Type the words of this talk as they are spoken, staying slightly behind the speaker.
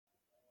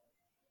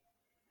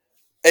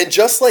And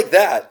just like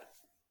that,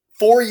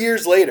 4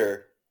 years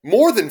later,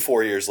 more than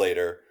 4 years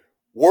later,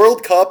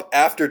 World Cup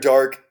After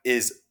Dark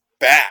is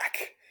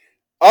back.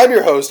 I'm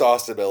your host,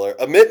 Austin Miller.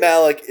 Amit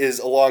Malik is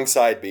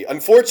alongside me.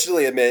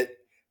 Unfortunately, Amit,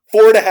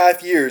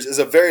 4.5 years is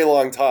a very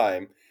long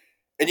time.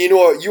 And you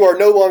know, you are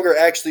no longer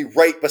actually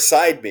right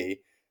beside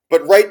me,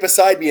 but right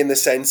beside me in the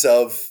sense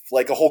of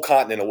like a whole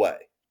continent away.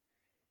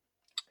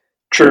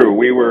 True.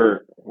 We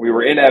were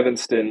in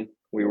Evanston.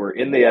 We were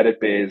in the edit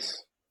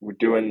bays. We're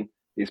doing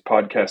these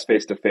podcasts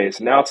face to face.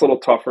 Now it's a little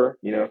tougher.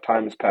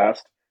 Time has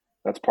passed.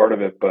 That's part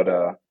of it. But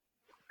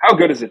how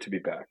good is it to be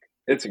back?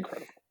 It's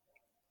incredible.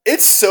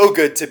 It's so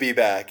good to be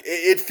back.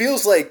 It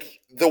feels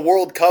like the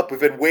World Cup, we've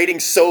been waiting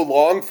so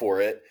long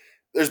for it.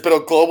 There's been a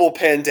global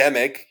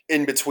pandemic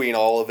in between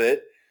all of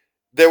it.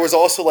 There was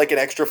also like an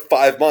extra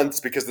 5 months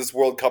because this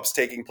World Cup's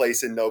taking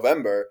place in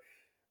November.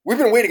 We've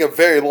been waiting a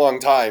very long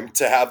time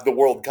to have the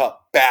World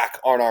Cup back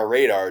on our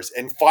radars.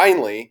 And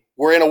finally,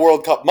 we're in a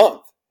World Cup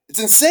month.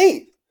 It's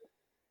insane.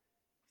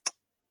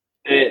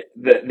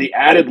 The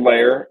added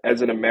layer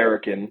as an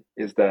American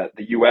is that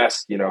the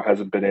U.S.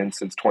 hasn't been in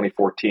since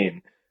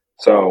 2014.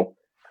 So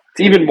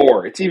it's even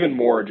more. It's even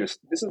more. Just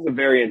this is a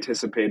very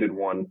anticipated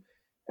one,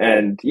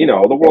 and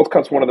the World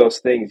Cup's one of those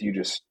things. You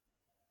just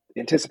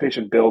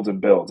anticipation builds and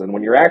builds, and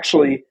when you're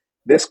actually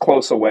this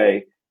close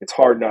away, it's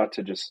hard not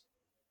to just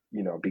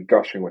be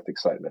gushing with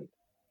excitement.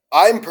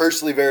 I'm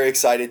personally very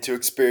excited to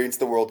experience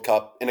the World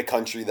Cup in a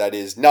country that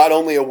is not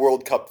only a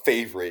World Cup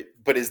favorite,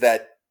 but is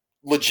that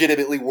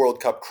legitimately World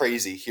Cup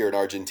crazy here in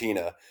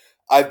Argentina.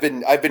 I've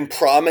been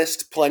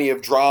promised plenty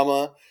of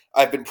drama.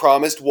 I've been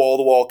promised wall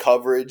to wall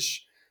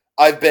coverage.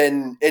 I've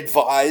been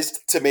advised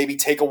to maybe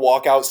take a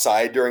walk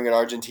outside during an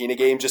Argentina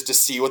game just to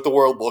see what the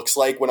world looks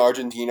like when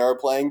Argentina are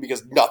playing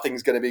because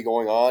nothing's going to be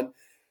going on.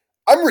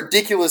 I'm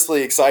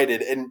ridiculously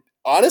excited, and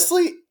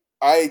honestly,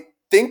 I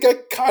think I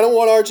kind of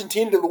want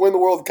Argentina to win the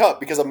World Cup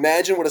because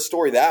imagine what a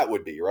story that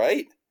would be,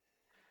 right?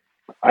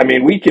 I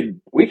mean, we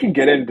can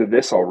get into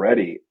this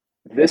already.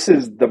 This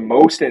is the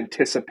most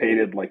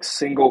anticipated like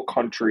single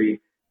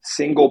country,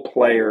 single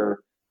player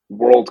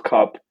World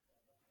Cup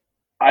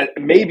I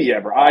maybe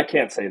ever. I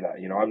can't say that.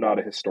 I'm not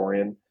a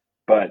historian,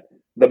 but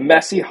the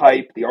Messi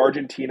hype, the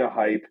Argentina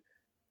hype,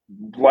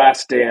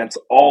 Last Dance,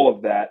 all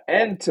of that,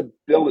 and to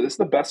build this is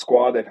the best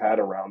squad they've had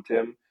around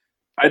him.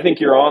 I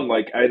think you're on.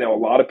 Like I know a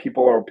lot of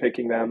people are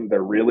picking them.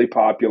 They're really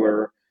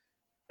popular,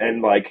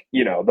 and like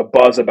the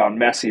buzz about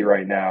Messi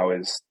right now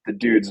is the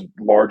dude's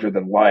larger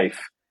than life.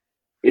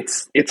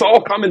 It's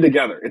all coming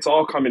together. It's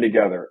all coming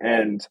together,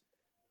 and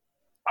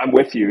I'm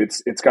with you.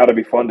 It's got to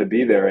be fun to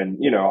be there, and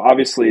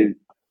obviously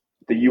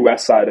the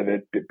U.S. side of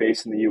it,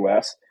 based in the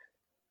U.S.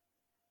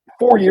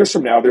 4 years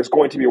from now, there's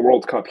going to be a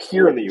World Cup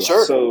here in the U.S.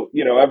 Sure. So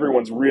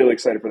everyone's really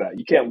excited for that.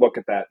 You can't look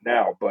at that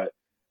now, but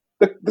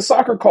the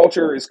soccer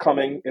culture is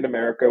coming in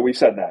America. We've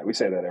said that. We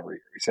say that every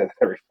year. We say that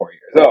every 4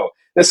 years. Oh,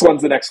 this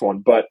one's the next one,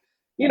 but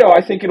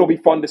I think it'll be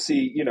fun to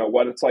see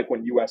what it's like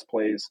when U.S.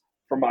 plays.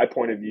 From my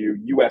point of view,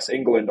 U.S.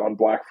 England on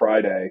Black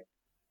Friday.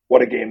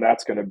 What a game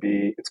that's going to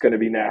be. It's going to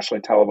be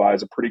nationally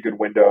televised, a pretty good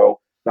window,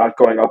 not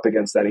going up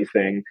against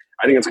anything.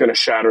 I think it's going to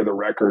shatter the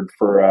record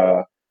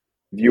for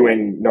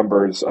viewing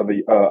numbers of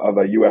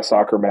a U.S.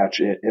 soccer match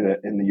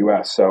in the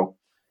U.S. So,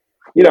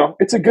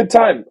 it's a good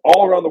time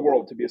all around the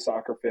world to be a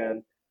soccer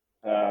fan.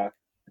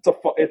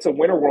 It's a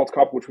Winter World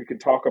Cup, which we can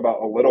talk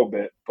about a little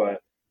bit,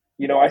 but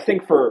I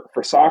think for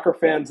soccer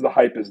fans, the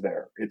hype is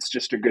there. It's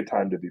just a good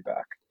time to be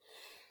back.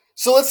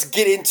 So let's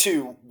get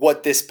into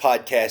what this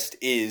podcast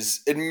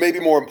is, and maybe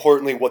more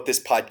importantly, what this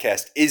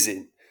podcast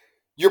isn't.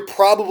 You're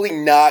probably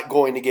not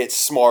going to get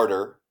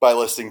smarter by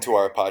listening to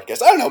our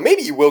podcast. I don't know,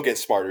 maybe you will get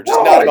smarter,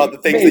 just not about the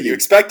things that you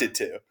expected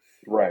to.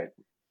 Right.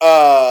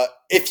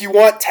 If you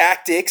want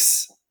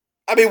tactics,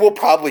 I mean, we'll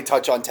probably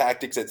touch on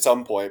tactics at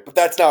some point, but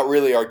that's not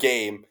really our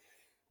game.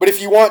 But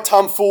if you want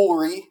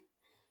tomfoolery,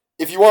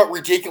 if you want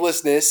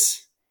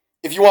ridiculousness,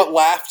 if you want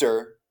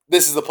laughter,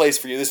 this is the place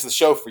for you. This is the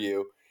show for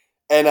you.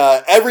 And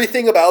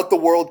everything about the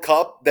World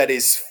Cup that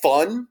is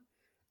fun,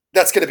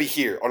 that's going to be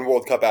here on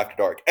World Cup After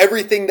Dark.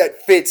 Everything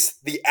that fits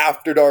the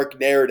After Dark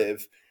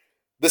narrative,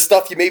 the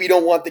stuff you maybe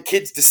don't want the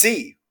kids to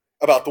see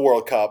about the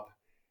World Cup,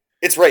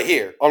 it's right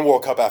here on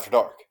World Cup After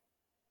Dark.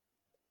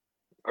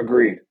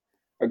 Agreed.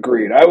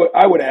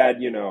 I would add,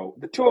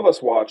 the two of us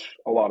watch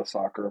a lot of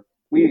soccer.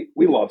 We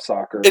love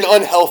soccer. An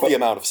unhealthy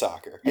amount of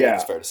soccer, I think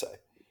it's fair to say.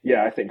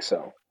 Yeah, I think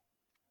so.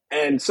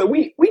 And so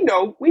we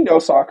know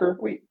soccer.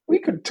 We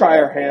could try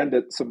our hand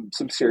at some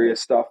serious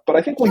stuff, but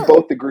I think we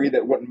both agree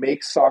that what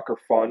makes soccer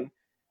fun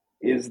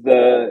is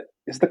the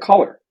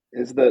color,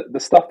 is the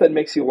stuff that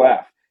makes you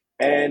laugh.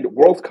 And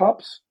World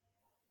Cups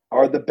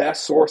are the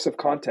best source of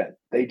content.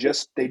 They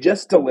just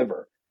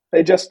deliver.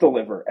 They just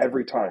deliver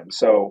every time.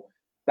 So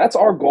that's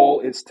our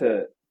goal, is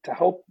to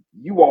help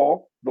you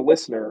all, the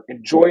listener,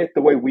 enjoy it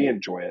the way we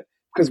enjoy it,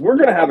 because we're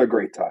going to have a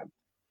great time.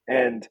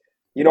 And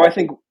I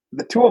think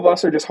the two of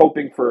us are just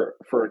hoping for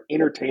an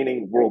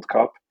entertaining World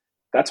Cup.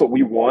 That's what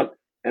we want.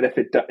 And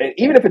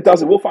even if it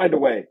doesn't, we'll find a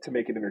way to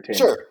make it entertaining.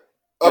 Sure,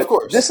 of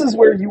course. This is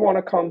where you want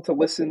to come to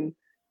listen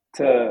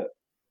to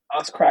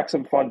us crack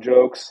some fun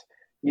jokes.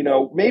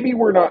 Maybe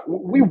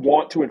we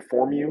want to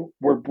inform you.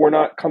 We're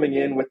not coming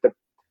in with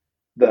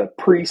the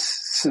pre.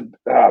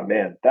 Ah,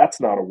 man,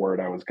 that's not a word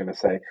I was going to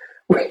say.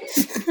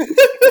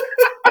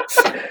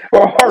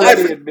 We're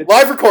already in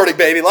live recording,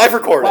 baby. Live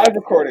recording. Live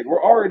recording.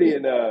 We're already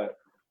in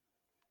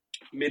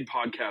mid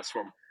podcast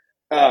form.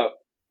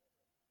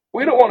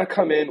 We don't want to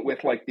come in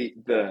with like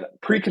the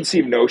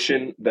preconceived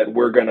notion that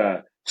we're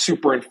gonna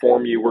super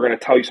inform you. We're gonna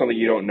tell you something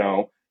you don't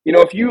know.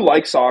 If you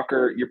like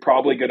soccer, you're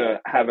probably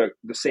gonna have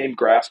the same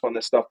grasp on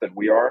this stuff that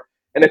we are.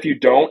 And if you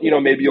don't,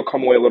 maybe you'll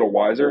come away a little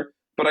wiser.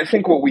 But I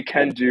think what we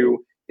can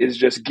do is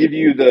just give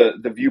you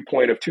the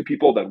viewpoint of two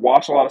people that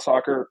watch a lot of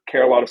soccer,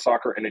 care a lot of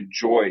soccer, and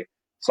enjoy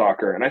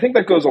soccer. And I think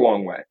that goes a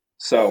long way.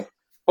 So,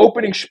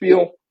 opening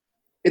spiel,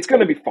 it's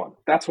going to be fun.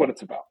 That's what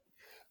it's about.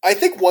 I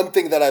think one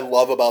thing that I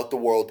love about the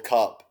World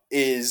Cup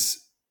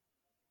is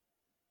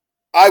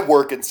I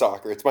work in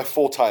soccer. It's my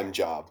full-time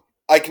job.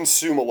 I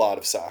consume a lot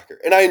of soccer,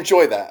 and I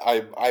enjoy that.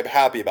 I'm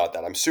happy about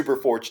that. I'm super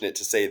fortunate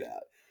to say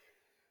that.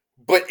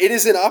 But it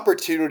is an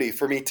opportunity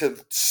for me to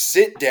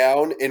sit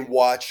down and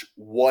watch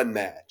one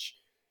match.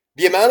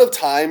 The amount of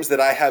times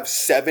that I have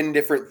 7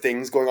 different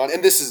things going on,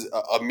 and this is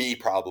a me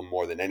problem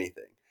more than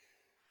anything,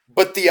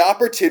 but the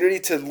opportunity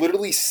to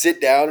literally sit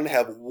down and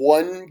have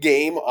one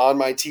game on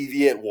my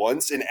TV at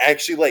once and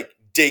actually like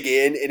dig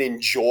in and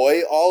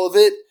enjoy all of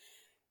it,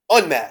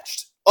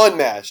 unmatched.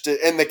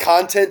 And the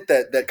content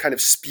that kind of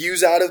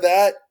spews out of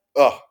that,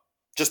 oh,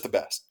 just the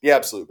best, the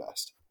absolute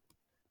best.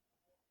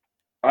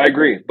 I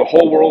agree. The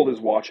whole world is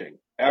watching.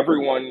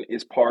 Everyone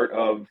is part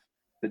of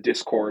the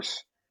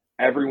discourse.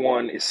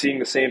 Everyone is seeing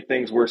the same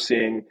things we're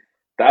seeing.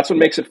 That's what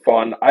makes it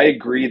fun. I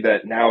agree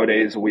that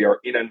nowadays we are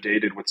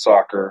inundated with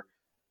soccer.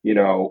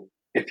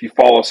 If you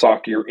follow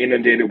soccer, you're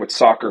inundated with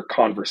soccer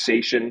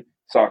conversation,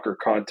 soccer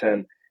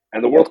content,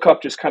 and the World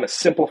Cup just kind of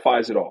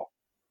simplifies it all.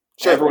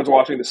 Sure. Everyone's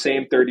watching the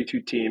same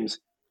 32 teams.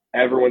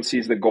 Everyone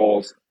sees the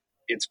goals.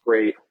 It's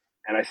great.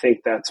 And I think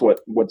that's what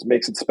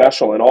makes it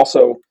special. And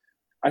also,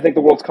 I think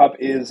the World Cup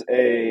is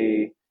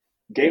a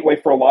gateway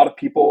for a lot of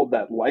people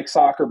that like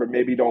soccer but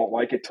maybe don't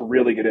like it to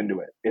really get into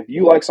it. If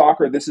you like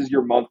soccer, this is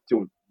your month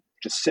to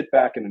just sit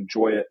back and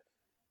enjoy it.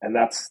 And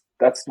that's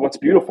what's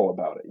beautiful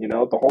about it.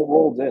 The whole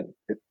world's in.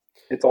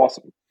 It's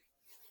awesome.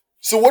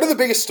 So what are the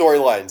biggest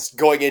storylines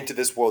going into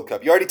this World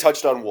Cup? You already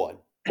touched on one.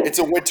 It's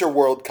a winter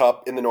World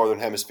Cup in the Northern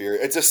Hemisphere.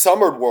 It's a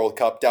summer World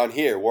Cup down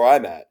here where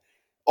I'm at.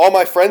 All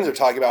my friends are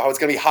talking about how it's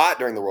going to be hot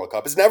during the World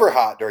Cup. It's never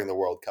hot during the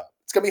World Cup.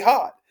 It's going to be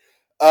hot.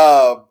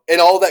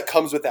 And all that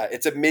comes with that.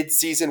 It's a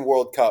mid-season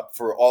World Cup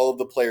for all of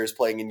the players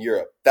playing in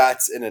Europe.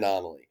 That's an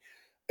anomaly.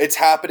 It's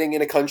happening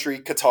in a country,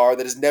 Qatar,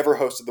 that has never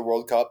hosted the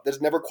World Cup, that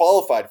has never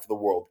qualified for the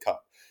World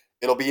Cup.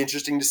 It'll be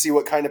interesting to see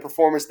what kind of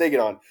performance they get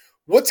on.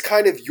 What's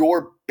kind of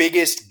your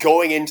biggest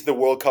going into the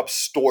World Cup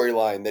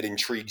storyline that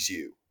intrigues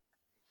you?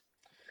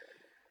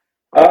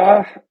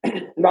 Uh,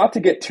 Not to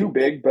get too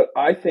big, but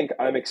I think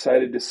I'm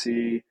excited to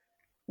see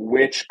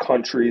which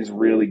countries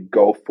really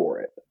go for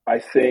it. I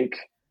think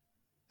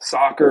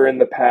soccer in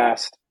the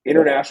past,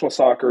 international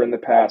soccer in the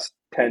past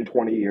 10,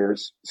 20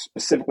 years,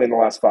 specifically in the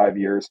last 5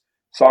 years,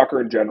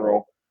 soccer in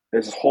general,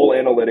 there's this whole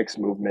analytics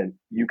movement.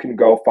 You can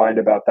go find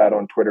about that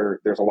on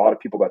Twitter. There's a lot of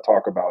people that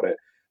talk about it.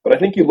 But I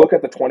think you look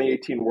at the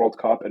 2018 World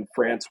Cup and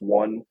France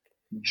won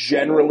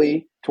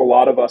generally to a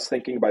lot of us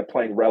thinking by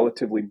playing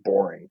relatively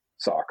boring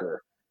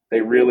soccer.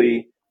 They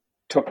really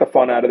took the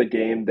fun out of the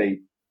game. They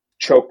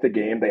choked the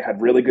game. They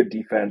had really good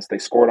defense. They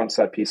scored on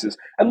set pieces.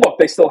 And look,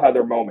 they still had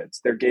their moments.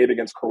 Their game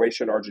against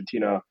Croatia and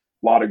Argentina, a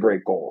lot of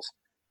great goals.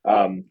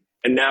 And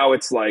now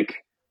it's like,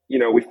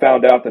 we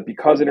found out that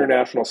because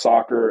international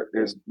soccer,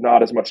 there's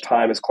not as much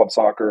time as club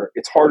soccer.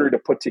 It's harder to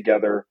put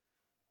together,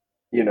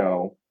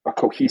 a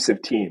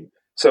cohesive team.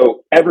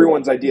 So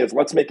everyone's idea is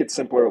let's make it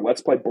simpler.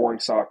 Let's play boring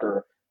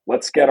soccer.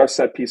 Let's get our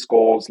set piece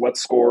goals.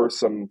 Let's score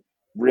some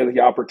really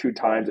opportune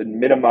times and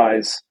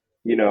minimize,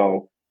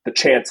 the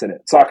chance in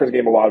it. Soccer's a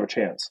game a lot of a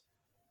chance.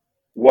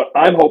 What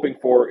I'm hoping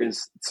for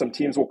is some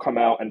teams will come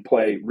out and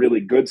play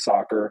really good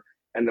soccer,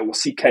 and then we'll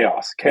see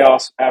chaos.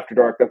 Chaos after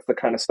dark, that's the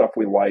kind of stuff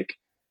we like.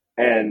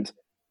 And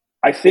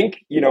I think,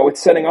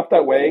 it's setting up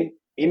that way.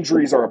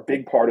 Injuries are a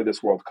big part of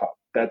this World Cup.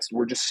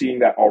 We're just seeing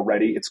that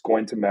already. It's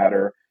going to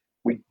matter.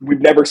 We've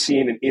never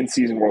seen an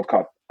in-season World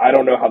Cup. I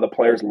don't know how the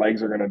players'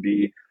 legs are going to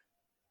be.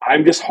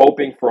 I'm just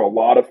hoping for a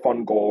lot of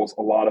fun goals,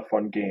 a lot of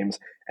fun games.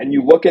 And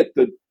you look at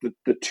the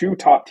two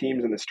top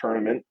teams in this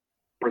tournament,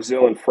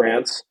 Brazil and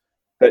France,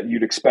 that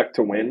you'd expect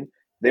to win.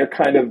 They're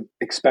kind of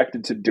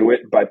expected to do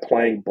it by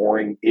playing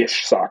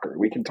boring-ish soccer.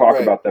 We can talk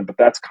about them, but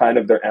that's kind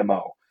of their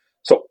MO.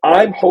 So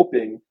I'm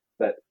hoping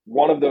that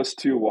one of those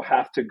two will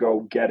have to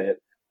go get it,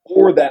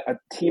 or that a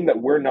team that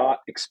we're not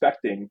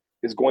expecting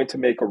is going to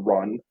make a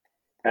run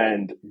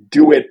and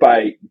do it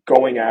by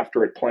going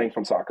after it, playing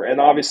from soccer. And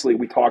obviously,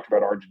 we talked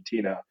about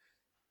Argentina.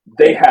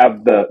 They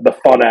have the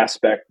fun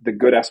aspect, the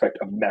good aspect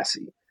of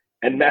Messi.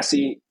 And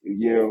Messi,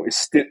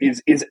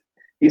 is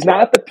he's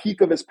not at the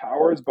peak of his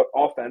powers, but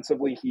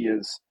offensively, he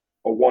is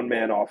a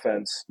one-man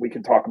offense. We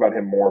can talk about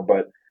him more,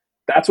 but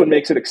That's what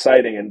makes it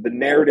exciting, and the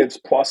narratives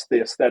plus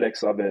the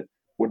aesthetics of it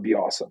would be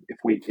awesome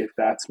if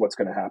that's what's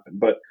going to happen.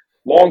 But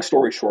long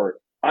story short,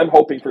 I'm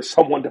hoping for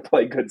someone to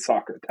play good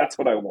soccer. That's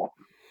what I want.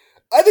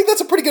 I think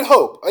that's a pretty good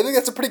hope. I think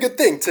that's a pretty good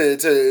thing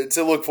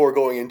to look for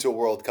going into a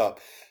World Cup.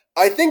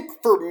 I think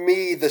for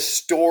me, the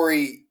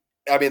story.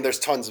 I mean, there's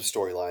tons of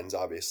storylines,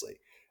 obviously.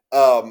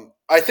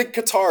 I think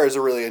Qatar is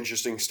a really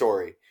interesting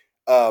story.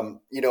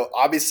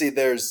 Obviously,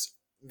 there's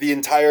the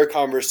entire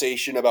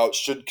conversation about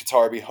should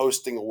Qatar be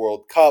hosting a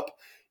World Cup.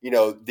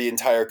 The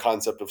entire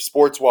concept of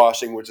sports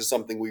washing, which is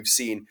something we've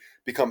seen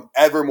become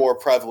ever more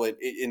prevalent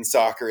in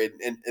soccer.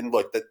 And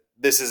look, that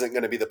this isn't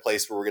going to be the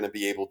place where we're going to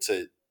be able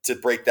to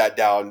break that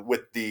down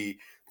with the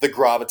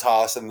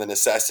gravitas and the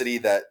necessity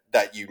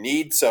that you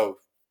need. So,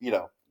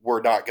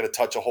 we're not going to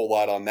touch a whole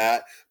lot on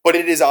that, but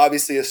it is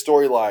obviously a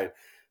storyline.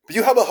 But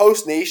you have a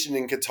host nation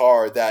in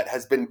Qatar that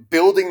has been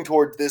building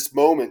towards this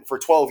moment for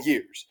 12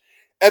 years.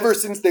 Ever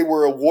since they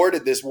were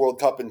awarded this World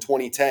Cup in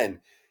 2010,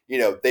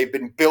 they've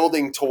been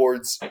building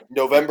towards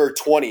November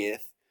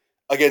 20th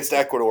against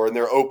Ecuador in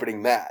their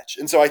opening match.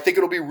 And so I think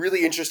it'll be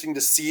really interesting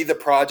to see the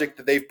project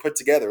that they've put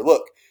together.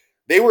 Look,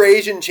 they were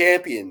Asian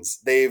champions.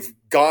 They've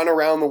gone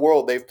around the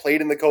world. They've played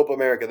in the Copa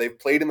America. They've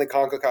played in the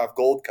CONCACAF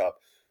Gold Cup.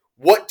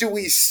 What do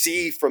we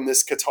see from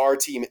this Qatar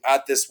team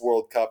at this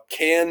World Cup?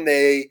 Can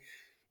they,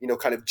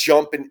 kind of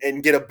jump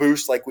and get a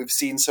boost like we've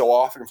seen so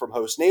often from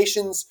host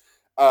nations?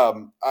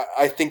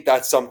 I think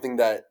that's something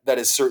that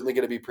is certainly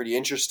going to be pretty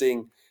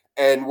interesting.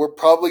 And we're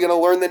probably going to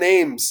learn the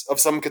names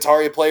of some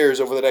Qatari players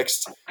over the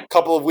next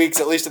couple of weeks,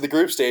 at least at the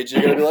group stage.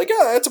 You're going to be like,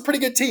 yeah, that's a pretty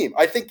good team.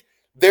 I think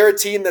they're a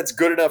team that's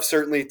good enough,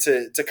 certainly,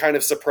 to kind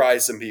of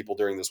surprise some people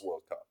during this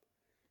World Cup.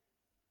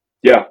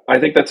 Yeah, I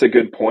think that's a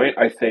good point.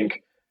 I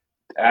think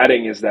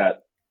adding is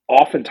that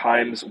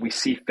oftentimes we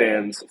see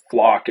fans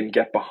flock and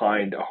get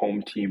behind a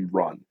home team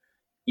run,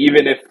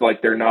 even if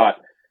like they're not,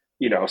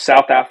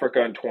 South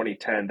Africa in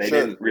 2010, they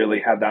Sure. didn't really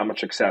have that much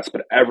success,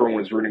 but everyone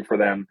was rooting for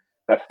them.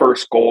 That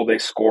first goal they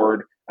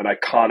scored, an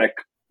iconic,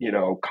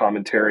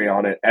 commentary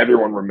on it.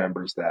 Everyone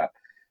remembers that.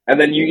 And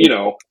then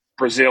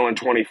Brazil in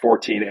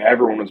 2014,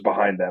 everyone was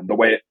behind them. The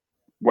way it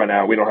went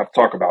out, we don't have to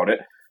talk about it.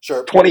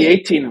 Sure.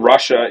 2018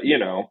 Russia,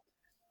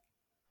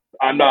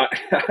 I'm not.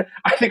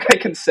 I think I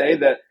can say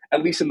that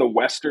at least in the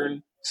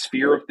Western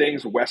sphere of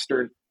things,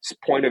 Western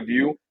point of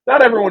view,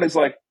 not everyone is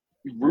like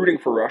rooting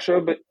for Russia,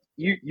 but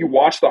you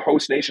watch the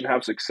host nation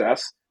have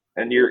success,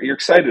 and you're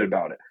excited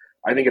about it.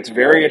 I think it's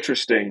very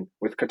interesting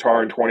with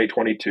Qatar in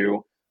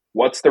 2022.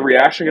 What's the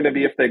reaction going to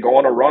be if they go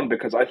on a run?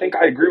 Because I think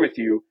I agree with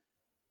you.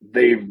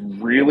 They've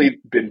really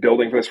been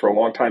building for this for a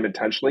long time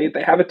intentionally.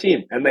 They have a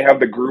team and they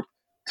have the group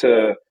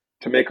to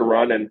make a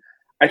run. And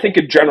I think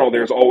in general,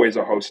 there's always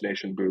a host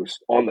nation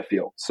boost on the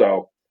field.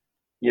 So,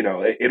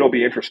 it'll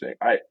be interesting.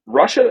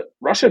 Russia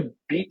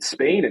beat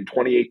Spain in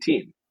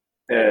 2018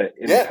 in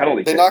Yeah,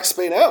 penalty they knocked kicks.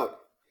 Spain out.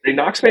 They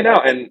knocked Spain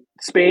out, and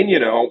Spain,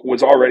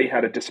 was already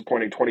had a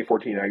disappointing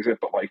 2014 exit,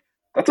 but like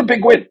that's a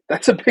big win.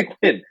 That's a big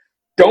win.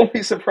 Don't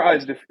be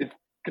surprised if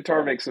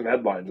Qatar makes some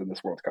headlines in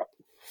this World Cup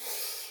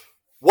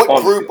What on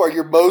the group field. are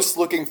you most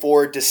looking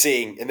forward to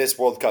seeing in this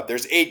World Cup?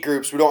 There's 8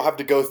 groups. We don't have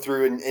to go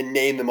through and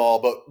name them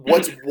all, but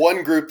what's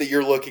one group that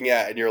you're looking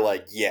at and you're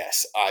like,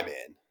 yes, I'm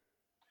in?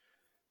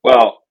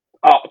 Well,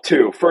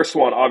 two. First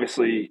one,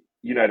 obviously,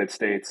 United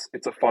States.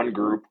 It's a fun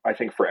group, I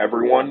think, for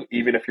everyone,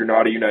 even if you're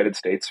not a United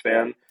States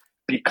fan,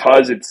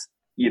 because it's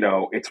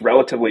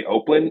relatively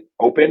open.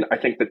 Open. I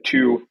think the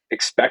two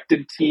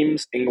expected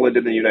teams, England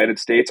and the United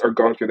States, are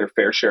going through their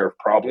fair share of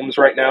problems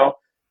right now.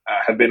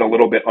 Have been a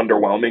little bit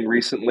underwhelming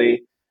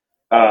recently,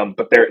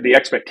 but the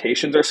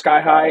expectations are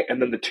sky high.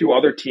 And then the two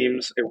other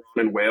teams, Iran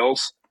and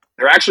Wales,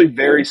 they're actually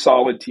very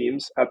solid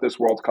teams at this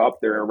World Cup.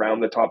 They're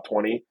around the top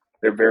 20.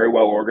 They're very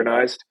well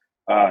organized.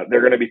 They're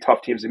going to be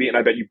tough teams to beat, and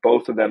I bet you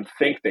both of them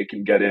think they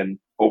can get in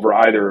over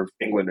either of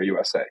England or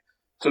USA.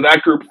 So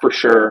that group for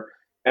sure.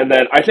 And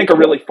then I think a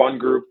really fun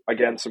group,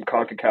 again, some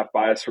CONCACAF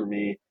bias for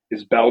me,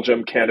 is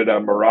Belgium, Canada,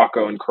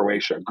 Morocco, and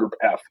Croatia, Group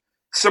F.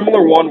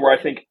 Similar one where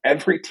I think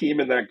every team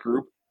in that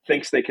group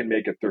thinks they can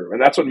make it through,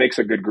 and that's what makes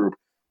a good group.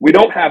 We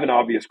don't have an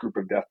obvious group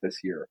of death this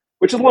year,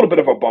 which is a little bit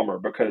of a bummer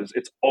because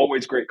it's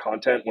always great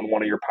content when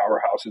one of your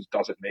powerhouses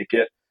doesn't make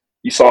it.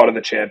 You saw it in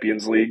the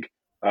Champions League.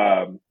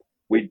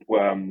 We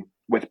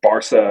with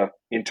Barca,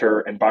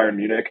 Inter, and Bayern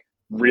Munich,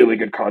 really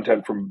good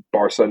content from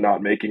Barca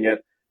not making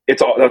it.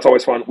 That's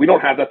always fun. We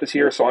don't have that this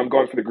year, so I'm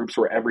going for the groups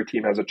where every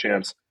team has a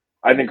chance.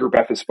 I think Group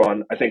F is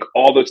fun. I think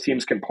all those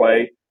teams can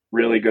play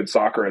really good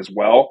soccer as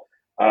well.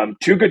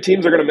 Two good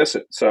teams are going to miss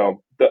it,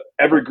 so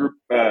every group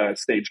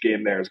stage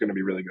game there is going to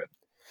be really good.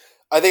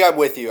 I think I'm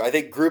with you. I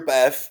think Group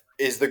F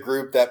is the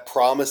group that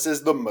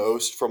promises the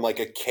most from like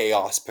a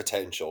chaos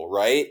potential,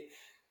 right?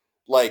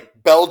 Like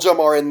Belgium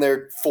are in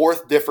their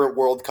 4th different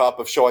World Cup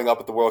of showing up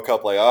at the World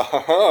Cup, like,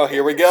 oh,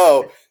 here we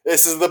go.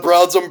 This is the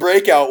Belgium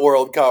breakout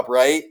World Cup,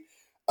 right?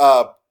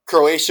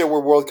 Croatia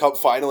were World Cup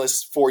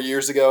finalists 4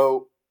 years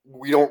ago.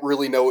 We don't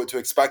really know what to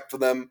expect from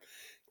them.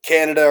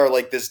 Canada are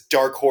like this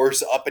dark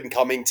horse, up and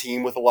coming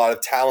team with a lot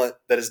of talent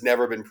that has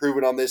never been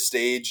proven on this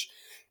stage.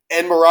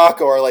 and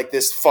Morocco are like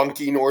this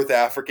funky North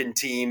African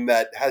team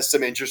that has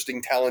some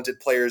interesting, talented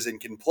players and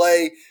can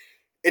play.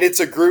 And it's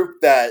a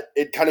group that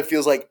it kind of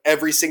feels like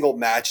every single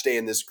match day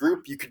in this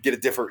group, you could get a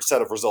different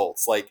set of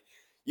results. Like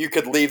you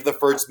could leave the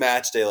first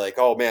match day like,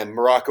 oh man,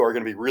 Morocco are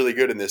going to be really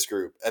good in this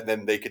group. And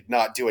then they could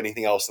not do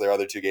anything else in their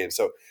other two games.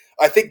 So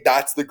I think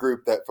that's the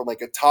group that from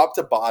like a top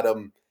to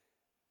bottom,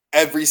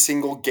 every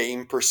single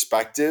game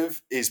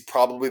perspective is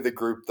probably the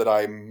group that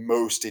I'm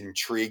most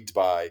intrigued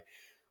by.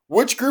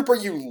 Which group are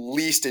you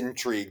least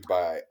intrigued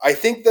by? I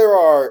think there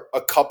are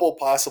a couple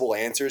possible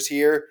answers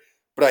here,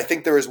 but I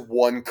think there is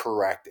one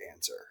correct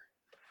answer.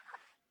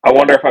 I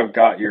wonder if I've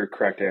got your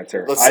correct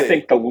answer. Let's I see.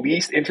 think the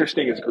least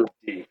interesting is Group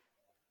D.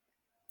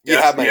 You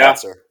Yes, have my yeah.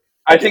 answer.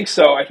 I Yeah. think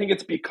so. I think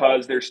it's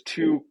because there's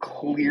two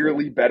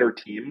clearly better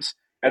teams,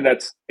 and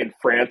that's in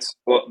France.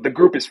 Well, the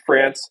group is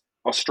France,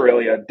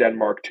 Australia,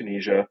 Denmark,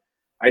 Tunisia.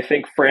 I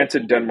think France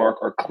and Denmark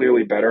are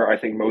clearly better. I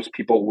think most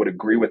people would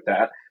agree with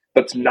that.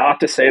 That's not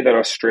to say that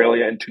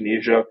Australia and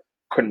Tunisia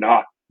could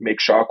not make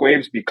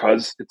shockwaves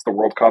because it's the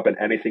World Cup and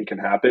anything can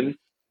happen.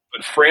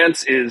 But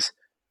France is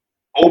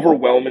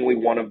overwhelmingly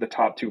one of the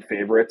top two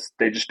favorites.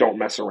 They just don't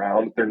mess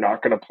around. They're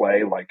not going to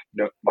play like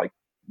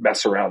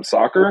mess around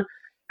soccer.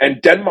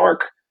 And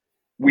Denmark,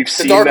 we've The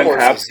seen dark them have,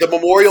 horses, the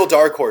memorial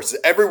dark horses.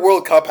 Every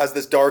World Cup has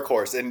this dark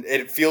horse, and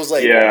it feels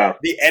like yeah,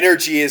 the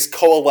energy is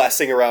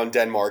coalescing around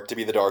Denmark to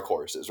be the dark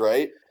horses,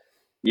 right?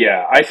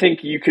 yeah. I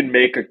think you can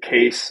make a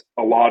case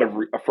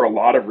for a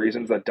lot of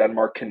reasons that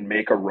Denmark can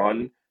make a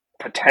run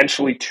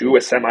potentially to a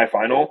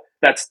semifinal.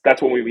 That's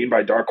what we mean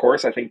by dark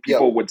horse. I think Yep.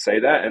 people would say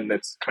that, and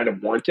that's kind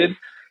of warranted.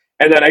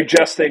 And then I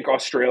just think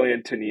Australia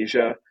and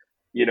Tunisia,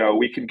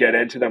 we can get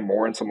into them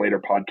more in some later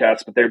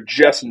podcasts, but they're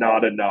just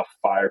not enough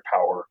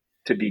firepower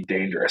to be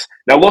dangerous.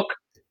 Now, look,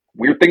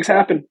 weird things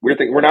happen.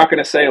 We're not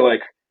going to say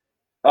like,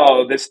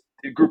 oh, this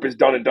group is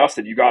done and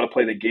dusted. You got to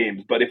play the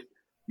games. But if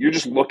you're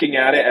just looking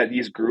at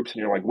these groups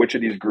and you're like, which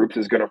of these groups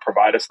is going to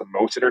provide us the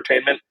most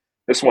entertainment?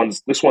 This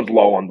one's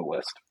low on the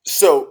list.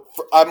 So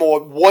I'm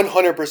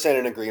 100%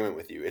 in agreement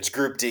with you. It's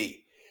Group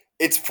D.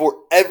 It's for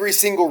every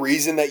single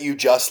reason that you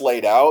just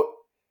laid out,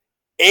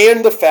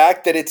 and the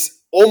fact that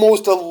it's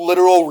almost a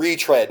literal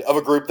retread of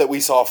a group that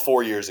we saw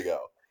 4 years ago.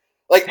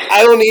 Like,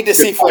 I don't need to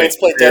see Good point. France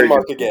play Very good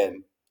Denmark point.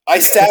 again. I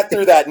sat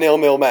through that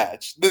nil-nil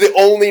match, the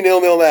only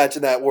nil-nil match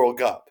in that World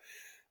Cup.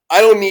 I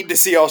don't need to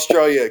see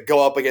Australia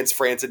go up against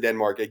France and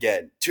Denmark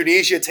again.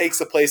 Tunisia takes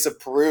the place of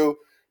Peru,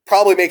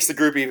 probably makes the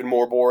group even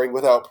more boring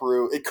without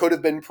Peru. It could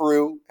have been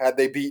Peru had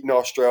they beaten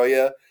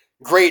Australia.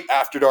 Great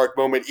after dark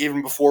moment,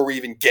 even before we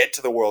even get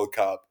to the World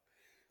Cup.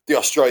 The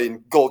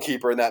Australian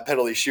goalkeeper in that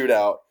penalty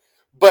shootout.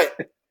 But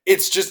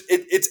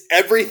it's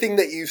everything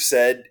that you've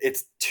said.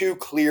 It's two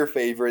clear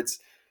favorites,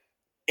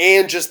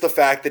 and just the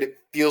fact that it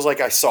feels like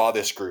I saw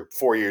this group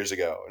 4 years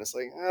ago, and it's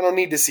like I don't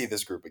need to see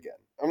this group again.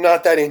 I'm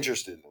not that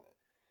interested in it.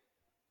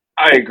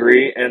 I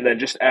agree. And then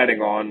just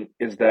adding on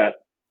is that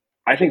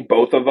I think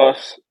both of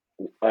us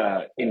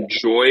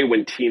enjoy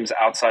when teams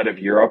outside of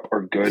Europe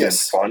are good and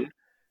Yes. fun.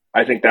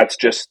 I think that's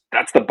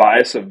the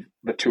bias of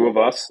the two of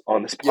us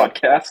on this Yep.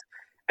 podcast.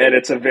 And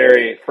it's a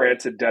very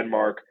France and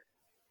Denmark.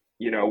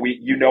 You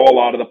know a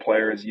lot of the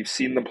players. You've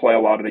seen them play a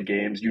lot of the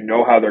games. You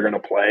know how they're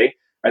going to play.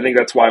 I think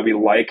that's why we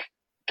like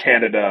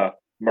Canada,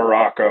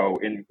 Morocco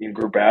in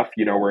Group F.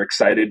 We're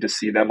excited to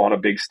see them on a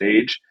big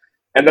stage.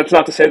 And that's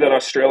not to say that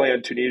Australia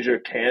and Tunisia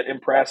can't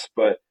impress,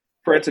 but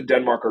France and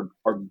Denmark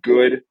are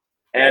good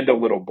and a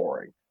little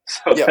boring.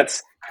 So Yep.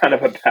 that's kind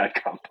of a bad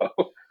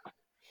combo.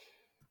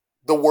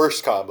 The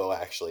worst combo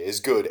actually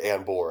is good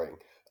and boring.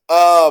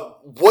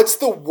 What's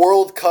the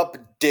World Cup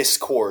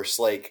discourse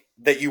like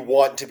that you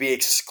want to be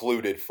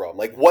excluded from?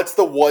 Like, what's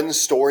the one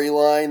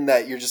storyline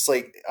that you're just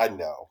like, I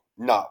know,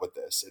 not with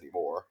this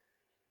anymore.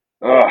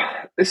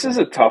 This is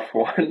a tough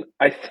one.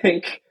 I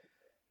think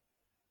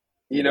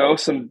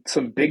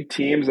some big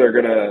teams are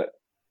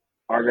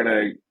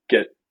gonna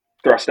get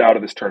thrust out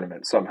of this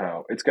tournament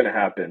somehow. It's gonna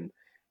happen,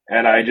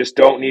 and I just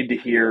don't need to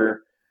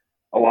hear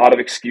a lot of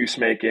excuse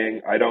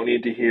making. I don't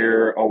need to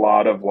hear a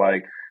lot of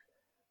like,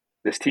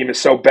 this team is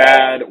so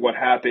bad. What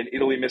happened?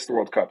 Italy missed the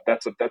World Cup.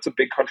 That's a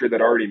big country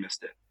that already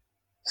missed it.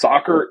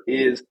 Soccer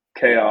is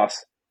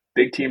chaos.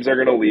 Big teams are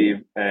going to leave,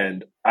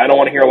 and I don't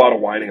want to hear a lot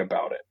of whining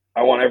about it.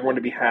 I want everyone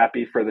to be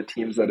happy for the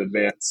teams that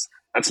advance.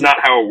 That's not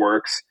how it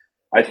works.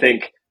 I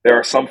think there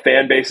are some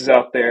fan bases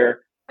out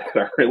there that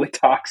are really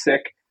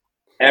toxic.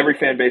 Every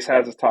fan base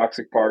has its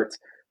toxic parts,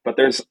 but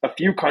there's a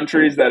few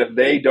countries that if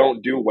they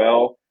don't do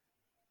well,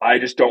 I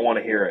just don't want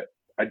to hear it.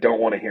 I don't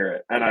want to hear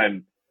it. And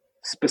I'm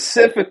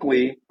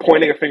specifically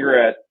pointing a finger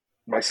at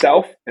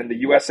myself and the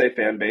USA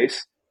fan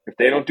base. If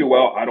they don't do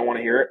well, I don't want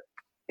to hear it.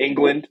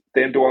 England,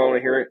 they don't want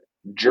to hear it.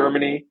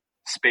 Germany,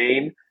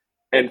 Spain,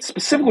 and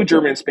specifically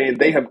Germany and Spain,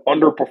 they have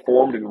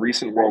underperformed in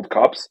recent World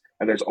Cups,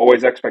 and there's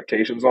always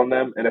expectations on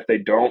them. And if they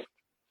don't,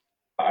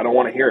 I don't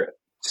want to hear it.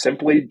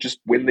 Simply just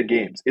win the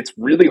games. It's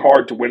really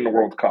hard to win the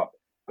World Cup,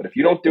 but if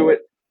you don't do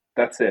it,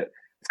 that's it.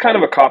 It's kind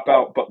of a cop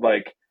out, but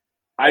like,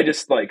 I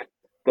just like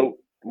the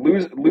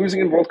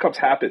losing in World Cups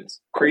happens.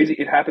 Crazy,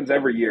 it happens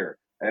every year.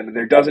 And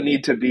there doesn't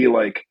need to be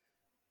like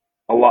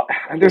a lot.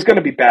 And there's going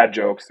to be bad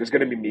jokes. There's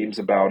going to be memes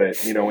about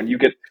it. You know, when you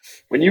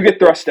get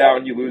thrust out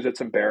and you lose,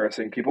 it's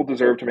embarrassing. People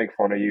deserve to make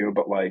fun of you,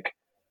 but like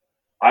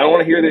I don't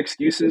want to hear the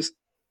excuses.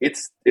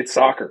 It's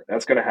soccer.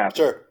 That's going to happen.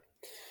 Sure.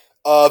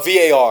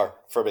 VAR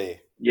for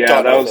me. Yeah,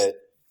 Done that with was it.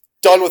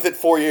 Done with it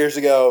 4 years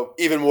ago.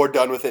 Even more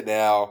done with it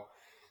now.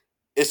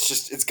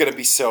 It's going to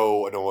be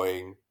so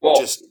annoying. well.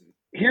 Just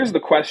Here's the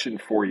question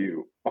for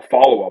you. A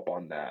follow up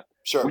on that.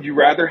 sure. Would you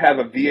rather have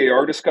a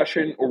VAR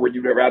discussion, or would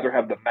you rather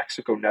have the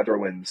Mexico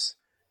Netherlands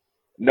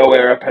no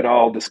era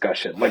penal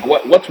discussion? Like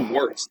what's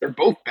worse? They're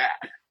both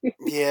bad.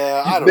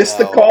 Yeah, You I don't miss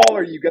the know. call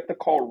or you get the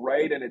call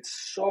right, and it's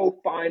so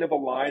fine of a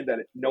line that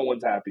no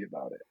one's happy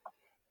about it.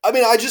 I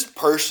mean, I just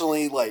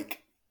personally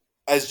like,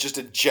 as just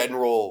a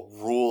general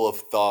rule of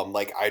thumb,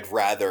 like I'd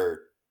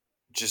rather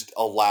just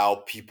allow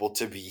people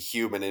to be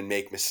human and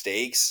make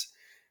mistakes.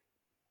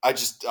 I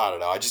don't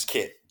know. I just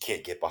can't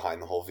get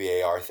behind the whole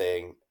VAR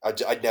thing.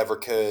 I never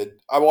could.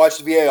 I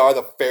watched VAR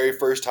the very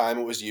first time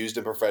it was used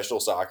in a professional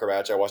soccer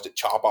match. I watched it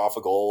chop off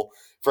a goal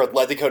for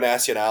Atletico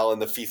Nacional in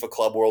the FIFA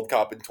Club World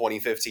Cup in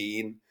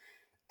 2015.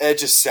 And it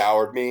just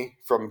soured me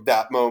from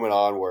that moment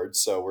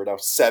onwards. So we're now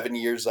 7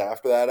 years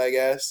after that, I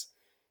guess.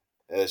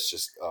 And it's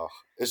just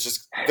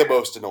the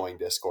most annoying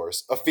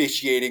discourse.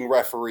 Officiating,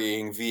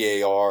 refereeing,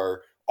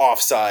 VAR,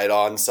 offside,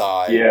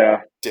 onside Yeah,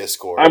 I'm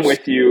discourse.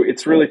 with you.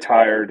 It's really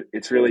tired.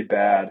 It's really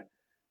bad.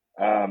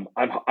 I'm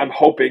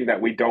hoping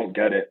that we don't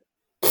get it.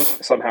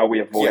 Somehow we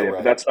Yeah, avoid it, but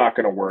right. that's not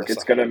going to work. That's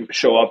It's not going gonna to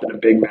show up in a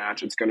big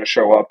match. It's going to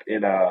show up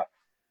in a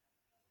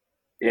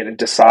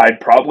decide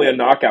probably a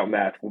knockout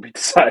match will be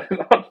decided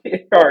on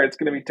the AR. It's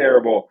going to be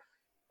terrible.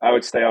 I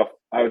would stay off.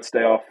 I would stay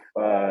off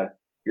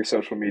your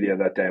social media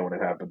that day when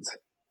it happens.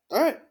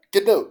 All right.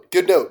 Good note.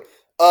 Good note.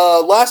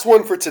 Last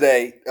one for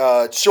today.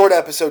 Short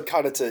episode,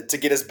 kind of to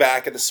get us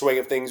back in the swing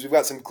of things. We've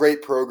got some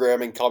great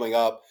programming coming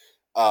up.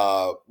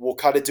 We'll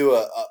kind of do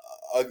a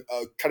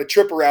kind of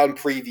trip around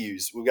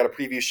previews. We've got a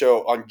preview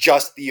show on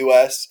just the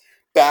U.S.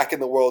 back in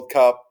the World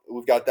Cup.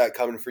 We've got that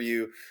coming for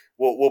you.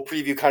 We'll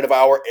preview kind of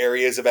our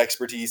areas of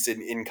expertise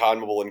in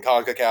CONMEBOL and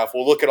CONCACAF.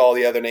 We'll look at all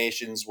the other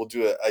nations. We'll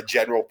do a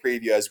general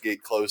preview as we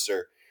get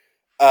closer.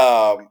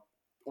 Um,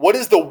 what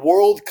is the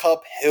World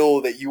Cup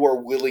hill that you are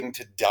willing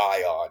to die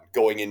on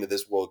going into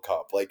this World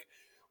Cup? Like,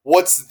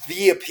 what's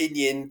the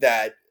opinion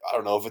that, I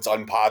don't know if it's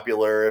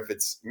unpopular, if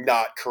it's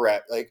not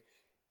correct? Like,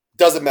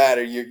 doesn't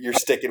matter. You're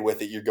sticking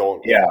with it. You're going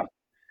with it. Yeah.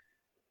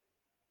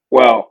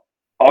 Well,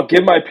 I'll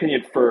give my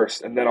opinion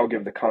first, and then I'll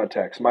give the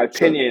context. My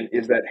Sure. opinion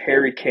is that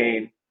Harry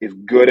Kane is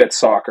good at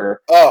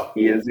soccer. Oh,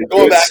 He is a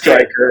going good back here.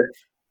 striker.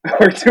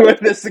 We're doing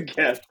this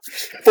again.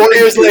 4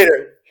 years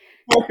later.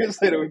 4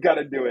 years later, we've got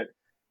to do it.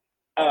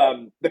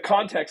 The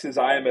context is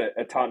I am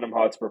a Tottenham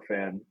Hotspur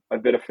fan.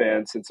 I've been a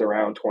fan since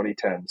around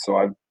 2010. So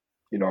I've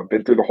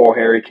been through the whole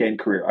Harry Kane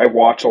career. I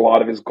watch a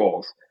lot of his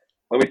goals.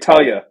 Let me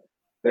tell you,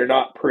 they're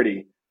not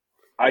pretty.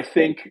 I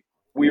think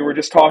we were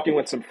just talking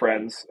with some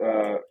friends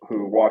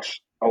who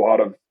watch a lot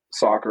of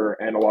soccer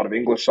and a lot of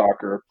English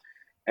soccer,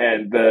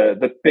 and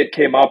the bit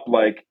came up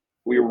like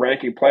we were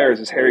ranking players.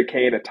 Is Harry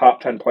Kane a top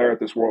 10 player at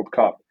this World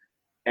Cup?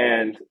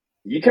 And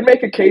you can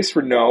make a case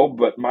for no,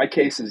 but my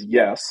case is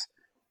yes.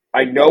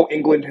 I know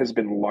England has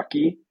been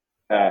lucky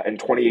in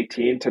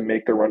 2018 to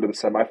make the run to the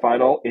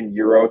semifinal, in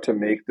Euro to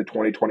make the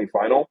 2020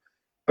 final,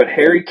 but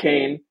Harry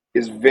Kane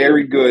is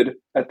very good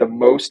at the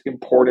most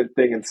important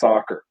thing in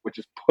soccer, which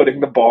is putting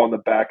the ball in the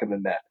back of the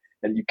net.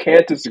 And you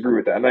can't disagree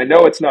with that. And I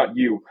know it's not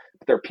you,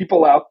 but there are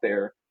people out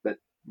there that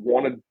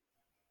want to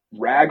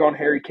rag on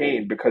Harry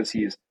Kane because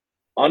he's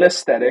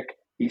unesthetic.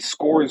 He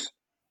scores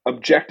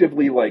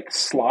objectively like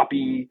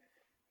sloppy,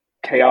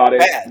 chaotic,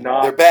 Bad. They're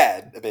not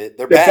bad a bit.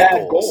 They're they're bad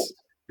bad goals. goals.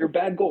 They're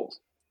bad goals.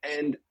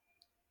 And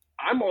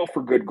I'm all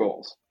for good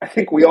goals. I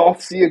think we all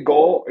see a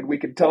goal and we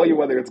can tell you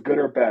whether it's good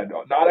or bad.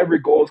 Not every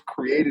goal is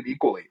created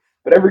equally,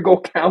 but every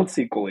goal counts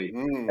equally.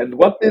 Mm. And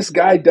what this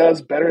guy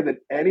does better than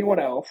anyone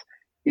else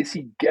is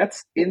he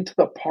gets into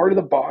the part of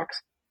the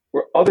box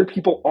where other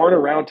people aren't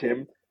around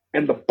him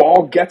and the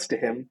ball gets to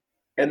him,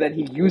 and then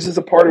he uses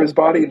a part of his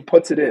body and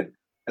puts it in.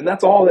 And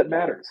that's all that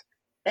matters.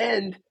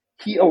 And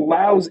he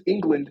allows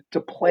England to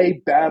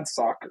play bad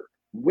soccer,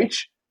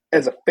 which,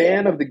 as a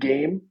fan of the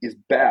game, is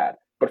bad.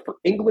 But for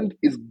England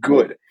is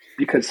good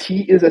because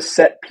he is a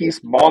set piece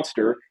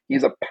monster.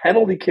 He's a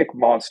penalty kick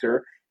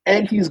monster,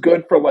 and he's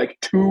good for like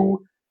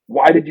two.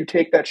 Why did you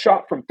take that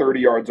shot from 30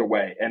 yards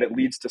away? And it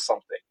leads to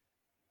something.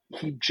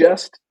 He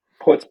just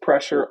puts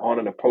pressure on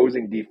an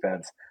opposing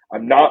defense.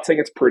 I'm not saying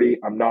it's pretty.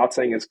 I'm not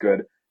saying it's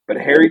good. But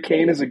Harry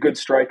Kane is a good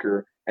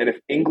striker. And if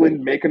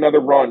England make another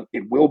run,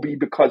 it will be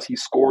because he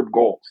scored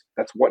goals.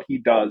 That's what he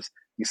does.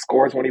 He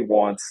scores when he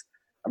wants.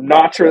 I'm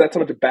not sure that's so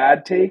much a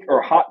bad take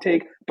or a hot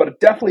take, but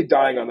definitely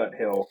dying on that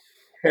hill.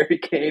 Harry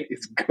Kane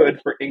is good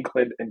for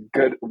England and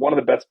good, one of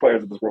the best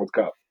players of this World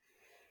Cup.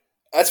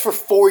 That's for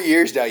 4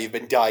 years now you've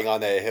been dying on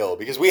that hill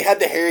because we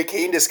had the Harry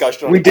Kane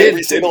discussion on We every did,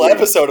 didn't single we?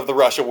 episode of the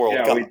Russia World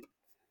Yeah, Cup.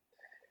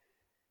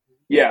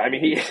 I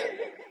mean, he.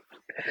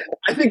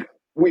 I think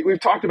we've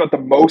talked about the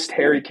most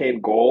Harry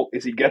Kane goal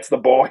is he gets the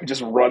ball, he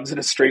just runs in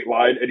a straight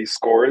line and he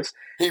scores.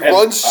 He And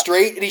runs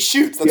straight and he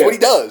shoots. That's yeah, what he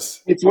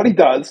does. it's what he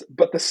does.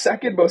 But the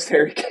second most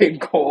Harry Kane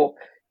goal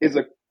is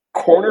a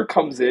corner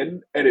comes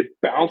in and it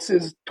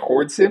bounces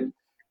towards him,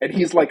 and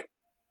he's like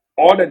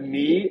on a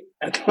knee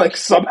and like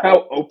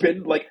somehow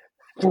open like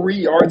 3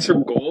 yards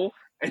from goal,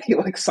 and he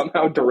like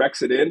somehow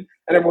directs it in,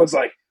 and everyone's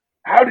like,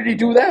 "How did he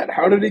do that?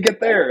 How did he get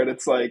there?" And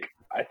it's like,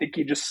 I think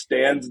he just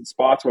stands in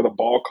spots where the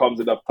ball comes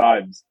enough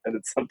times, and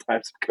it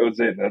sometimes goes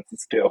in. That's a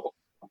skill.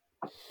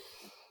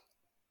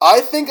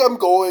 I think I'm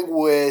going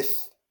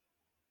with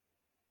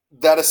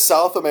that a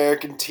South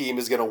American team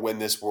is going to win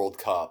this World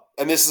Cup.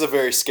 And this is a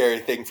very scary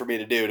thing for me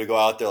to do, to go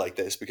out there like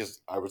this, because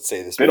I would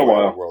say this Been a before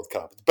every while. World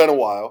Cup. It's been a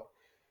while.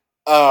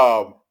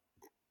 Um,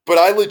 but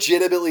I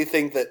legitimately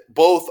think that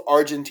both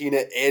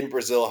Argentina and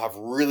Brazil have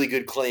really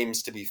good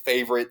claims to be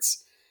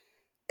favorites.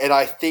 And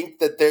I think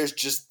that there's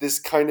just this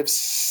kind of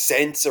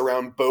sense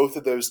around both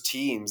of those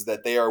teams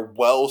that they are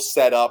well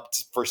set up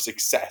for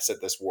success at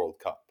this World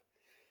Cup.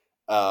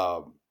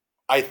 Um,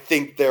 I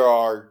think there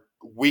are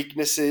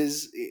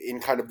weaknesses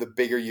in kind of the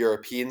bigger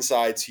European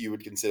sides who you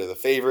would consider the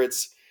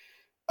favorites.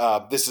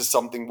 This is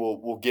something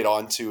we'll get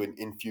onto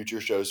in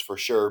future shows for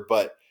sure.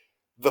 But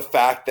the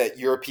fact that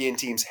European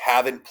teams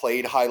haven't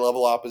played high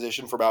level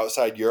opposition from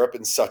outside Europe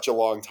in such a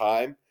long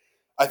time,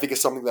 I think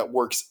is something that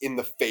works in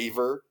the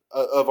favor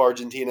of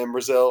Argentina and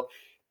Brazil.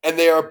 And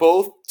they are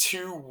both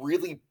two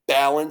really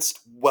balanced,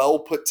 well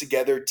put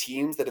together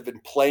teams that have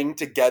been playing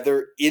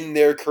together in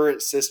their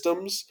current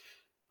systems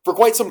for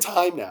quite some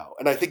time now.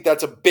 And I think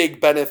that's a big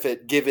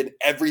benefit given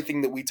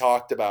everything that we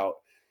talked about,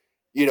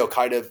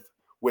 kind of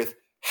with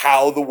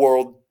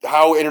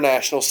how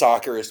international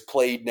soccer is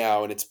played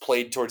now, and it's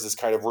played towards this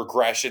kind of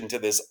regression to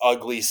this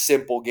ugly,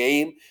 simple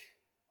game.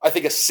 I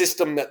think a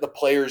system that the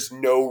players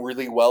know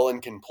really well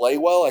and can play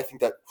well, I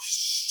think that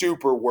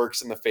super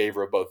works in the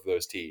favor of both of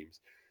those teams.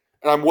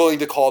 And I'm willing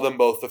to call them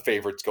both the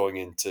favorites going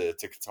into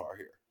Qatar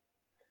here.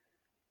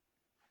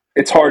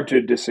 It's hard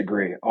to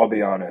disagree, I'll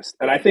be honest.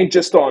 And I think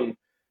just on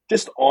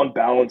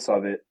balance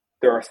of it,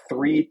 there are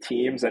 3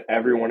 teams that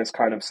everyone is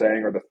kind of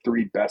saying are the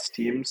 3 best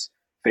teams,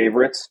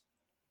 favorites: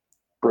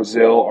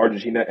 Brazil,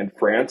 Argentina, and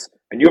France.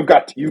 And you've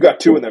got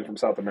 2 of them from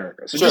South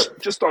America. So Sure.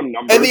 just on And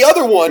the numbers,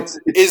 other one it's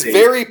is safe.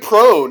 very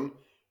prone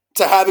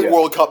to having Yeah.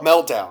 World Cup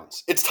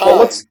meltdowns. It's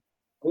Well, time.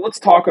 let's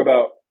talk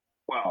about,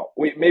 well,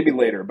 wait, maybe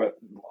later, but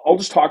I'll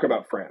just talk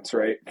about France,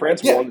 right?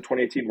 France Yeah. won the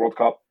 2018 World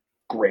Cup.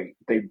 Great.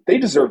 They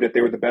deserved it.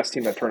 They were the best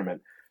team in that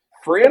tournament.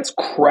 France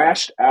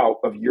crashed out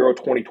of Euro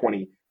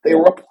 2020. They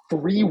were up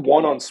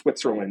 3-1 on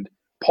Switzerland.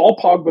 Paul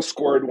Pogba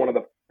scored one of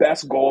the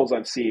best goals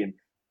I've seen.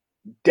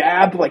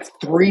 Dabbed like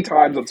 3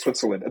 times on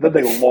Switzerland, and then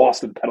they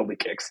lost in penalty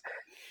kicks.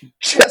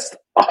 Just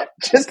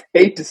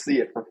hate to see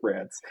it for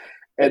France.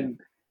 And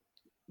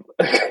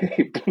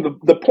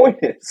the point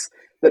is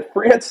that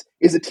France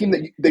is a team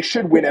that they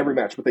should win every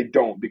match, but they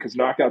don't, because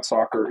knockout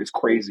soccer is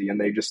crazy,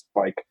 and they just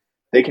like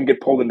they can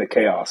get pulled into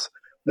chaos.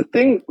 The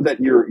thing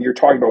that you're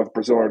talking about with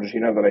Brazil and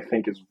Argentina that I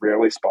think is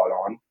rarely spot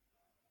on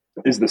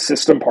is the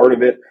system part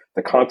of it,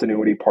 the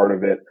continuity part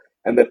of it,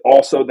 and that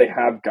also they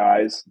have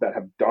guys that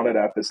have done it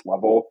at this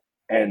level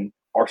and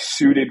are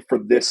suited for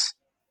this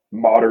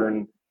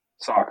modern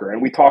soccer.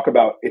 And we talk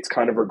about it's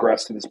kind of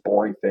regressed to this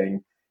boring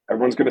thing.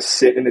 Everyone's going to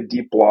sit in a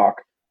deep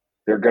block.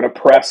 They're going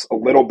to press a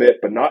little bit,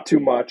 but not too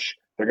much.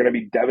 They're going to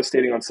be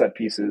devastating on set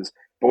pieces.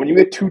 But when you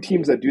get 2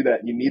 teams that do that,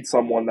 you need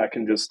someone that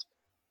can just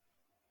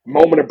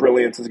moment of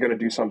brilliance is going to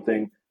do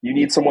something. You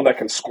need someone that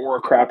can score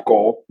a crap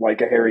goal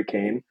like a Harry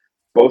Kane.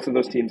 Both of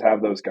those teams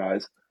have those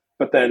guys.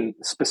 But then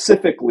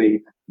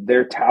specifically,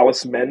 their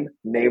talisman,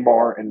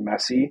 Neymar and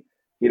Messi,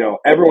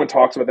 everyone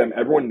talks about them,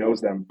 everyone knows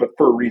them, but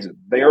for a reason.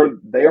 They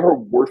are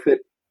worth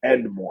it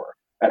and more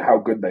at how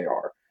good they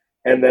are.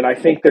 And then I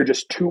think they're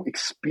just 2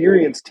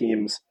 experienced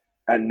teams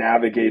at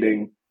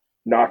navigating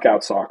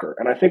knockout soccer.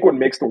 And I think what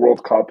makes the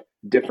World Cup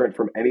different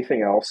from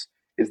anything else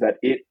is that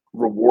it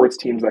rewards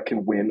teams that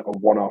can win a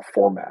one-off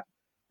format.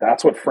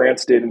 That's what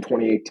France did in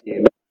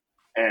 2018.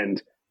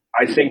 And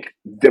I think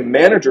the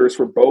managers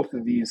for both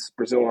of these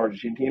Brazil and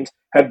Argentine teams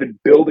have been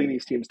building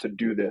these teams to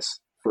do this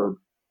for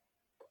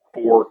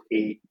 4,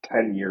 8,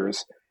 10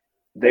 years.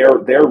 They're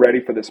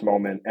ready for this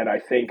moment, and I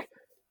think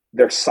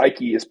their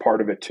psyche is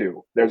part of it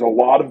too. There's a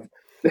lot of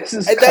this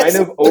is And kind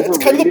of that's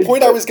kind of the overrated,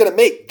 point I but was going to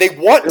make. They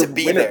want they're to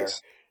be there.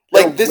 winners.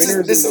 They're Like this is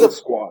winners in this is a those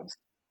squads.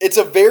 it's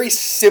a very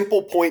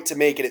simple point to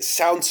make, and it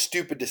sounds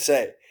stupid to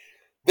say.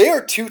 They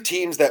are 2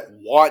 teams that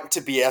want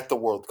to be at the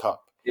World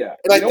Cup. Yeah.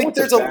 And I You know think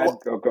what's a bad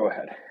oh, go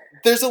ahead.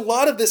 there's a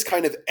lot of this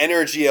kind of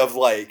energy of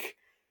like,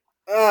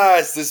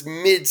 it's this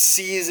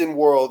mid-season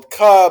World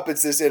Cup,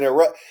 it's this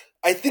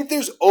I think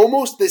there's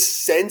almost this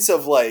sense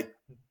of like,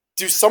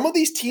 do some of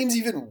these teams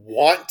even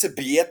want to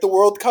be at the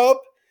World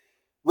Cup?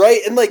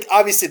 Right? And like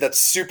obviously that's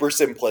super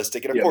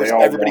simplistic. And of Yeah, they course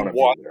all everybody want to be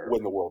wants to there.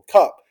 win the World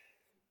Cup.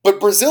 But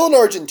Brazil and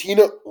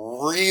Argentina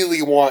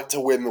really want to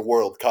win the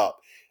World Cup.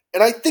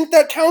 And I think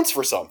that counts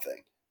for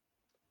something.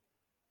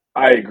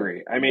 I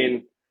agree. I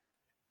mean,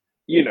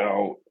 you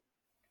know,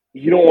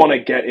 you don't want to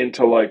get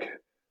into like,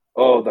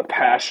 oh, the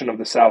passion of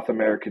the South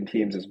American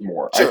teams is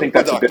more. I Sure, think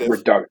that's a bit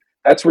reductive. reductive.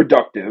 That's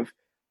reductive,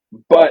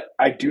 but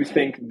I do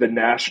think the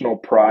national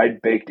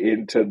pride baked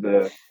into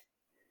the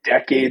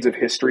decades of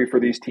history for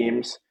these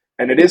teams,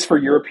 and it is for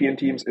European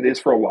teams, it is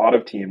for a lot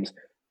of teams,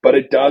 but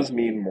it does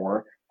mean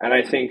more. And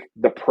I think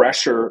the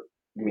pressure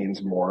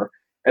means more.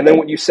 And then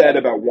what you said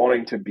about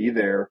wanting to be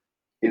there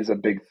is a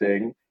big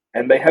thing.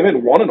 And they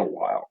haven't won in a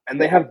while, and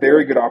they have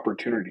very good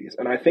opportunities.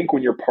 And I think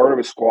when you're part of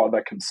a squad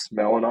that can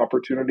smell an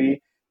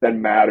opportunity that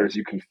matters,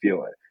 you can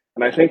feel it.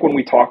 And I think when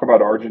we talk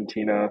about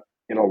Argentina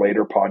in a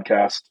later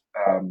podcast,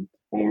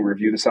 when we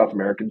review the South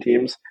American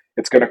teams,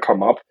 it's going to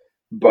come up.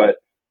 But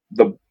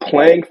the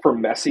playing for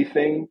Messi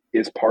thing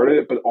is part of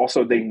it, but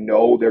also they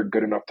know they're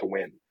good enough to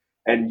win.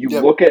 And you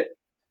Yep. look at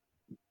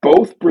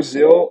both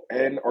Brazil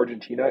and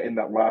Argentina in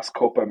that last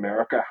Copa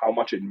America, how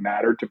much it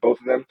mattered to both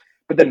of them,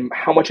 but then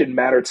how much it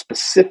mattered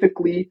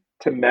specifically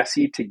to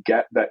Messi to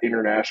get that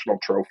international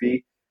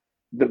trophy.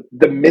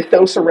 The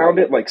mythos around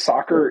it, like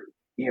soccer,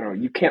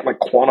 you can't like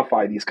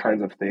quantify these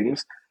kinds of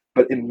things,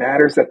 but it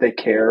matters that they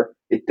care.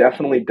 It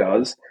definitely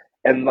does.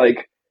 And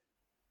like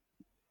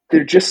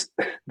they're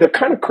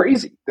kind of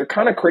crazy. They're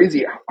kind of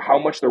crazy how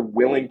much they're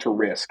willing to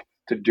risk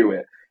to do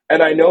it.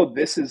 And I know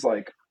this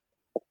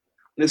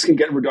can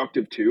get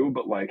reductive too,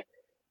 but like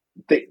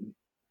they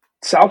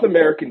South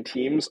American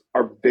teams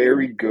are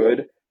very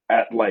good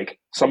at like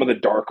some of the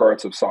dark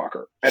arts of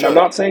soccer. And I'm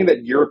Sure. not saying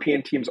that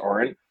European teams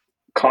aren't.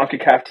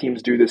 CONCACAF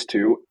teams do this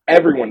too.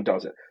 Everyone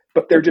does it.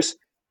 But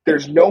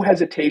there's no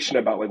hesitation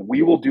about like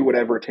we will do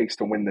whatever it takes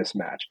to win this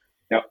match.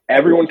 Now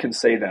everyone can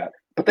say that,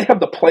 but they have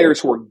the players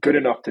who are good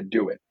enough to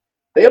do it.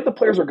 They have the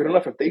players who are good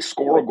enough if they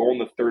score a goal in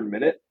the third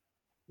minute,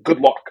 good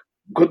luck.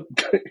 Good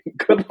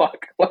good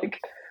luck. Like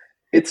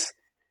it's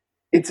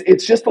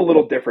it's just a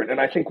little different. And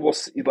I think we'll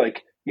see,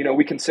 like,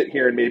 we can sit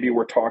here and maybe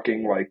we're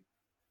talking like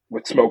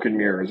with smoke and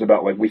mirrors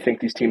about like we think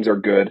these teams are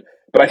good,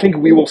 but I think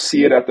we will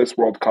see it at this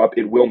World Cup.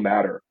 It will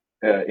matter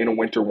in a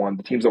winter one.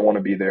 The teams that want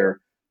to be there,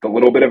 the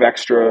little bit of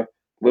extra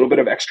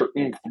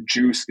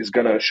juice is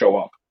gonna show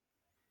up.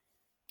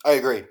 I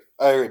agree.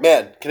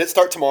 Man, can it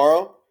start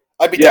tomorrow?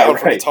 I'd be Yeah, down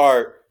for right.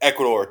 Qatar,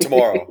 Ecuador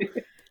tomorrow.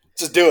 Let's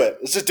just do it.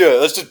 Let's just do it.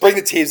 Let's just bring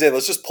the teams in.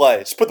 Let's just play.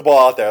 Just put the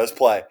ball out there. Let's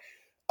play.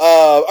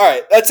 All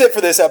right, that's it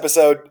for this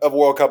episode of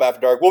World Cup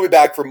After Dark. We'll be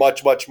back for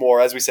much, much more.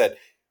 As we said,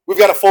 we've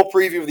got a full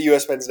preview of the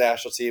U.S. men's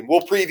national team.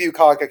 We'll preview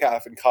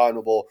CONCACAF and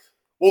CONMEBOL.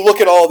 We'll look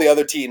at all the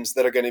other teams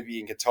that are going to be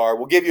in Qatar.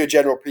 We'll give you a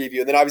general preview.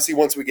 And then obviously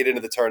once we get into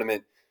the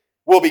tournament,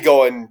 we'll be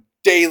going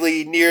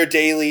daily, near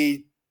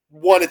daily,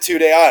 1 to 2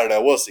 day. I don't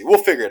know. We'll see.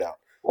 We'll figure it out.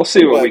 We'll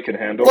see what we But can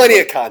handle. plenty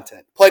But of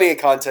content. Plenty of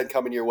content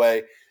coming your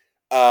way.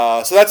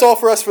 So that's all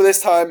for us for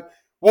this time.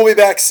 We'll be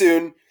back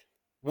soon.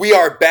 We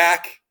are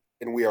back,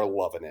 and we are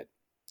loving it.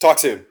 Talk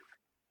soon.